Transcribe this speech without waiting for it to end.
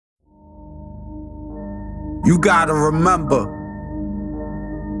You gotta remember,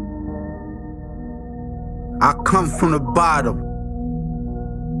 I come from the bottom.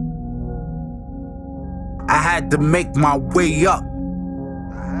 I had to make my way up.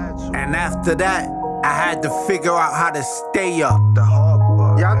 And after that, I had to figure out how to stay up. The hard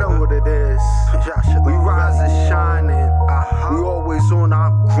part. Y'all know what it is. We rise and shining. We always on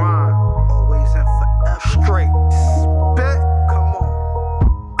our grind. Always and forever. Straight. Spitt. Come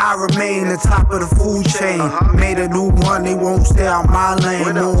on. I remain the top of the food chain. Made a new one, they won't stay out my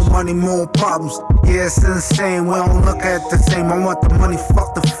lane. More money, more problems. Yeah, it's insane. We don't look at the same. I want the money,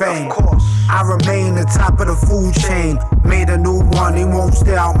 fuck the fame. Of course. I remain the top of the food chain. Made a new one, they won't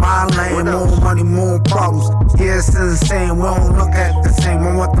stay out my lane. More money, more problems. Yeah, it's insane. We don't look at the same.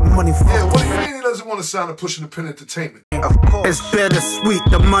 I want the money, fuck Yeah, the what do fame. you mean he doesn't want to sound of pushing the pin entertainment? Of course. It's bittersweet,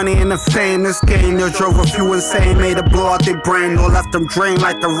 the money and the fame. This game that drove a few insane. Made a blow out their brain or left them drained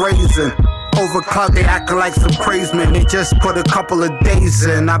like a raisin. Overclocked, they acting like some crazy man. They just put a couple of days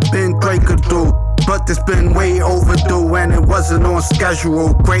in. I've been great could do, but it's been way overdue and it wasn't on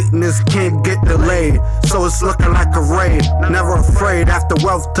schedule. Greatness can't get delayed, so it's looking like a raid. Never afraid, after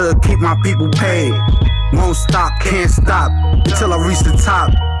wealth to keep my people paid. Won't stop, can't stop, until I reach the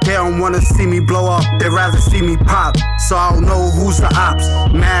top. They don't wanna see me blow up, they rather see me pop. So I don't know who's the ops.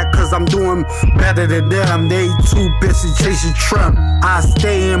 Mad cause I'm doing better than them. They too busy chasing trim. I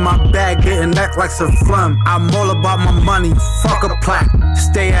stay in my bag getting neck like some phlegm. I'm all about my money, fuck a plaque.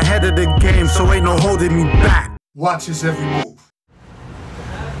 Stay ahead of the game so ain't no holding me back. Watch his every move.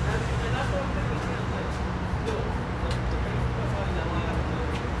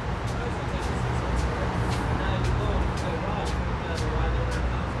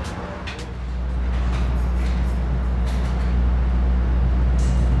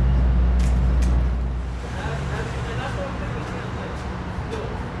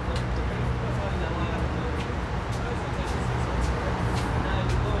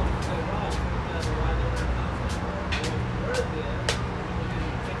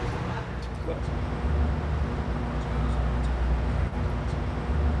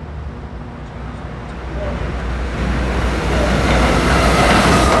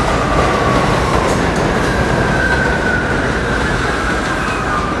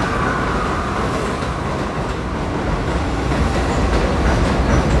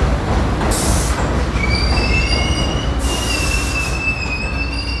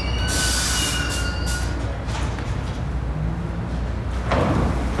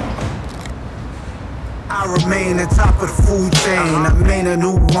 I remain the top of the food chain. I made a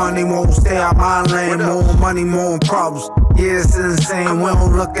new one, they won't stay out my lane. More money, more problems. Yeah, it's insane. We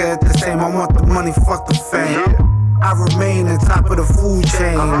don't look at it the same. I want the money, fuck the fame. I remain the top of the food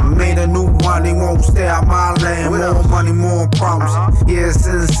chain. Made a new one, they won't stay out my lane. More money, more problems. Yeah, it's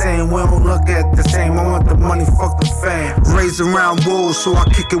insane. We don't look at it the same. I want the money, fuck the fame. Raised around wolves, so I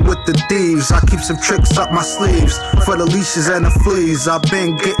kick it with the thieves. I keep some tricks up my sleeves for the leashes and the fleas. I've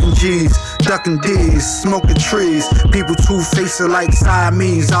been getting G's, ducking D's, smoking trees. People two-facing like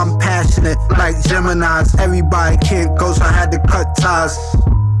Siamese. I'm passionate like Geminis. Everybody can't go, so I had to cut ties.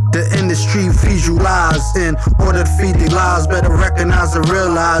 The industry feeds you lies. In order to feed their lies, better recognize and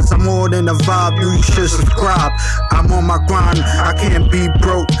realize I'm more than a vibe, you should subscribe. I'm on my grind, I can't be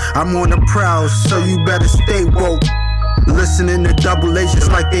broke. I'm on the prowl, so you better stay woke. Listening to double agents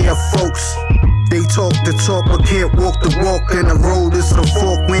like they are folks. They talk the talk but can't walk the walk. And the road is a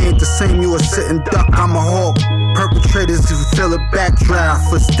fork, we ain't the same, you a sitting duck, I'm a hawk. Perpetrators who feel a backdraft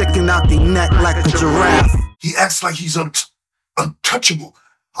for sticking out their neck like a giraffe. He acts like he's untouchable.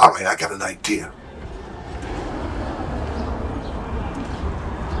 All right, I got an idea.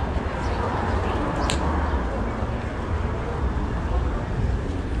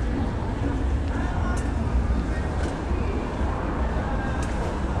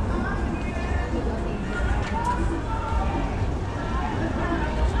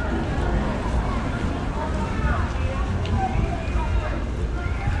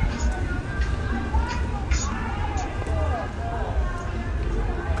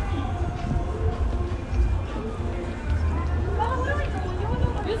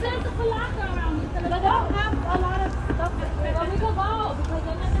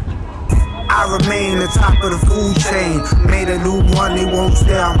 I remain the top of the food chain. Made a new one, they won't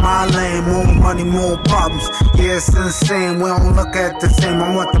stay out my lane. More money, more problems. Yeah, it's insane. We don't look at the same.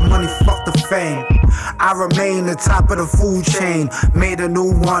 I want the money, fuck the fame. I remain the top of the food chain. Made a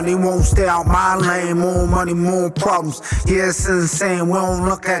new one, they won't stay out my lane. More money, more problems. Yeah, it's insane. We don't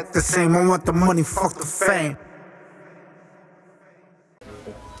look at the same. I want the money, fuck the fame.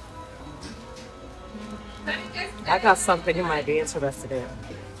 I got something you might be interested in.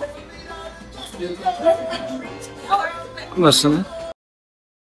 I'm listening.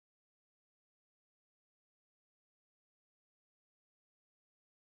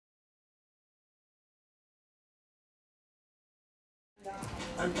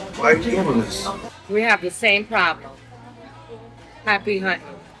 Why are you doing this? We have the same problem. Happy hunting.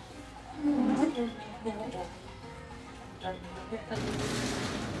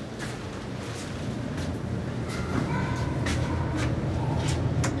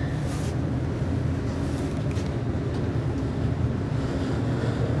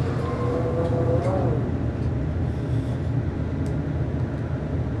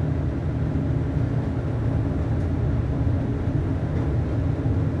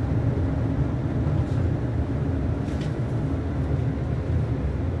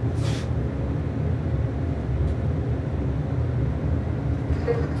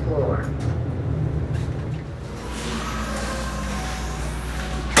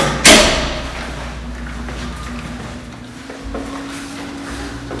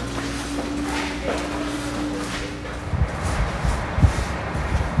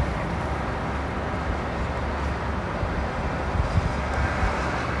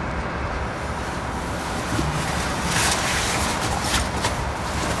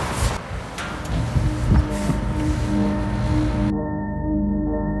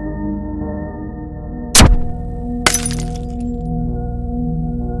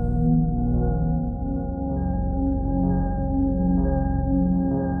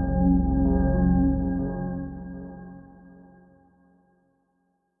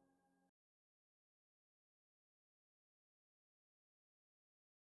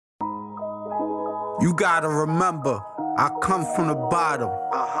 You gotta remember, I come from the bottom.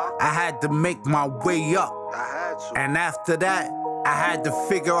 I had to make my way up. And after that, I had to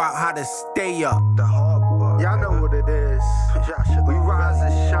figure out how to stay up. The hard part. Y'all know what it is. We rise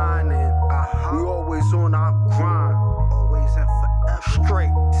and shining. We always on our grind. Always and forever.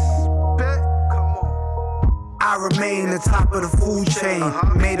 Straight. Spitt. Come on. I remain the top of the food chain.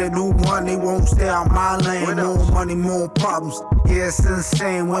 Made a new one, they won't stay out my lane. More money, more problems. Yeah, it's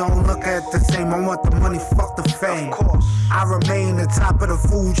insane. We don't look at the same. I want the money, fuck the fame. Of course. I remain the top of the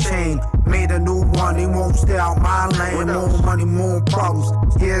food chain. Made a new one, they won't stay out my lane. More money, more problems.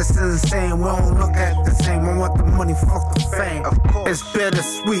 Yeah, it's insane. We don't look at the same. I want the money, fuck the fame. Of course. It's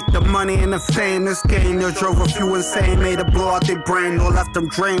bittersweet, the money and the fame. This game, they drove a few insane. Made a blow out their brain, or left them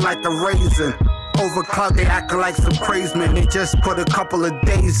drained like a raisin. Overcloud, they acting like some crazy man. They just put a couple of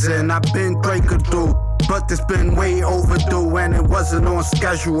days in. I've been great could do, but it's been way overdue, and it wasn't on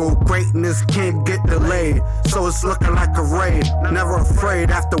schedule. Greatness can't get delayed, so it's looking like a raid. Never afraid,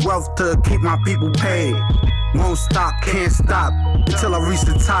 after wealth to keep my people paid. Won't stop, can't stop, until I reach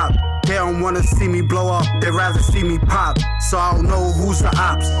the top. They don't wanna see me blow up, they'd rather see me pop. So I don't know who's the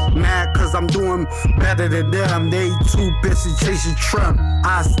ops. Mad cause I'm doing better than them. They too busy chasing trim.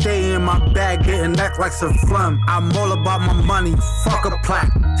 I stay in my bag, getting act like some phlegm. I'm all about my money, fuck a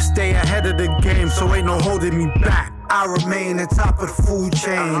plaque. Stay ahead of the game, so ain't no holding me back. I remain the top of the food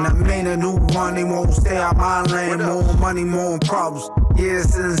chain. I made a new one, they won't stay out my lane. More money, more problems. Yeah,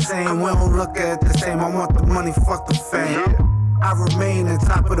 it's insane. We don't look at the same. I want the money, fuck the fame. I remain the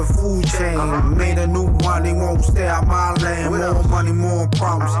top of the food chain. Made a new one, they won't stay out my lane. More money, more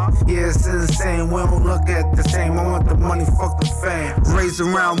problems. Yeah, it's insane. We don't look at the same. I want the money, fuck the fame. Raised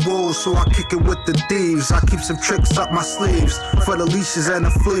around wolves, so I kick it with the thieves. I keep some tricks up my sleeves for the leashes and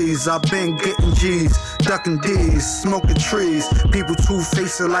the fleas. I've been getting G's, ducking D's, smoking trees. People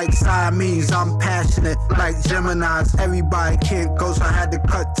two-facing like Siamese. I'm passionate like Geminis. Everybody can't go, so I had to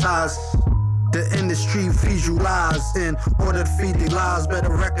cut ties. The industry feeds you lies. In order to feed the lies,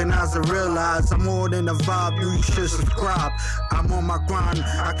 better recognize and realize I'm more than a vibe, you should subscribe. I'm on my grind,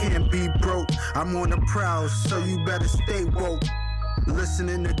 I can't be broke. I'm on the prowl, so you better stay woke.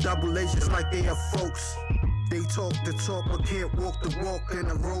 Listening to double agents like they are folks. They talk the talk but can't walk the walk. And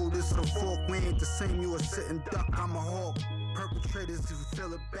the road is a fork, we ain't the same, you a sitting duck, I'm a hawk. Perpetrators, if you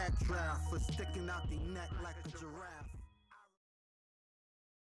feel a backdraft for sticking out the neck like a giraffe.